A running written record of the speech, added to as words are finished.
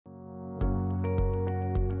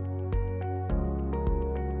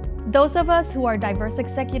Those of us who are diverse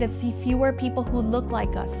executives see fewer people who look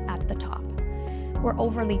like us at the top. We're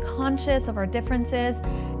overly conscious of our differences,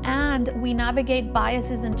 and we navigate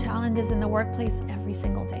biases and challenges in the workplace every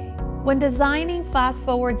single day. When designing Fast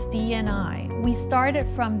Forward's DE&I, we started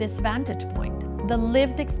from this vantage point, the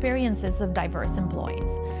lived experiences of diverse employees,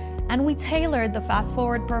 and we tailored the Fast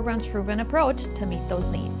Forward program's proven approach to meet those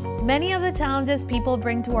needs. Many of the challenges people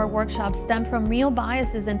bring to our workshops stem from real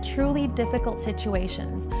biases and truly difficult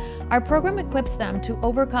situations. Our program equips them to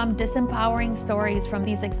overcome disempowering stories from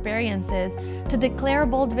these experiences, to declare a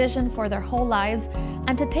bold vision for their whole lives,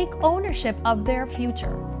 and to take ownership of their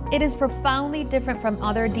future. It is profoundly different from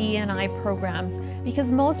other DE&I programs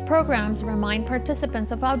because most programs remind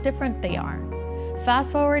participants of how different they are.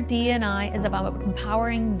 Fast Forward DE&I is about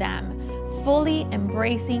empowering them, fully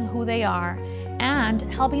embracing who they are, and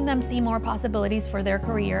helping them see more possibilities for their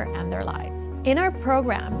career and their lives. In our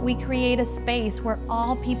program, we create a space where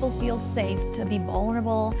all people feel safe to be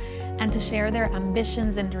vulnerable and to share their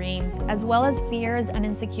ambitions and dreams, as well as fears and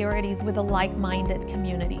insecurities with a like-minded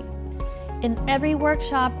community. In every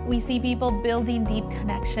workshop, we see people building deep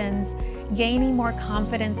connections, gaining more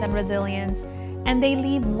confidence and resilience, and they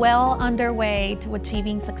leave well underway to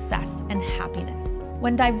achieving success and happiness.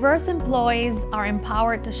 When diverse employees are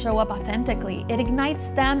empowered to show up authentically, it ignites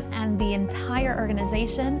them and the entire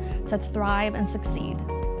organization to thrive and succeed.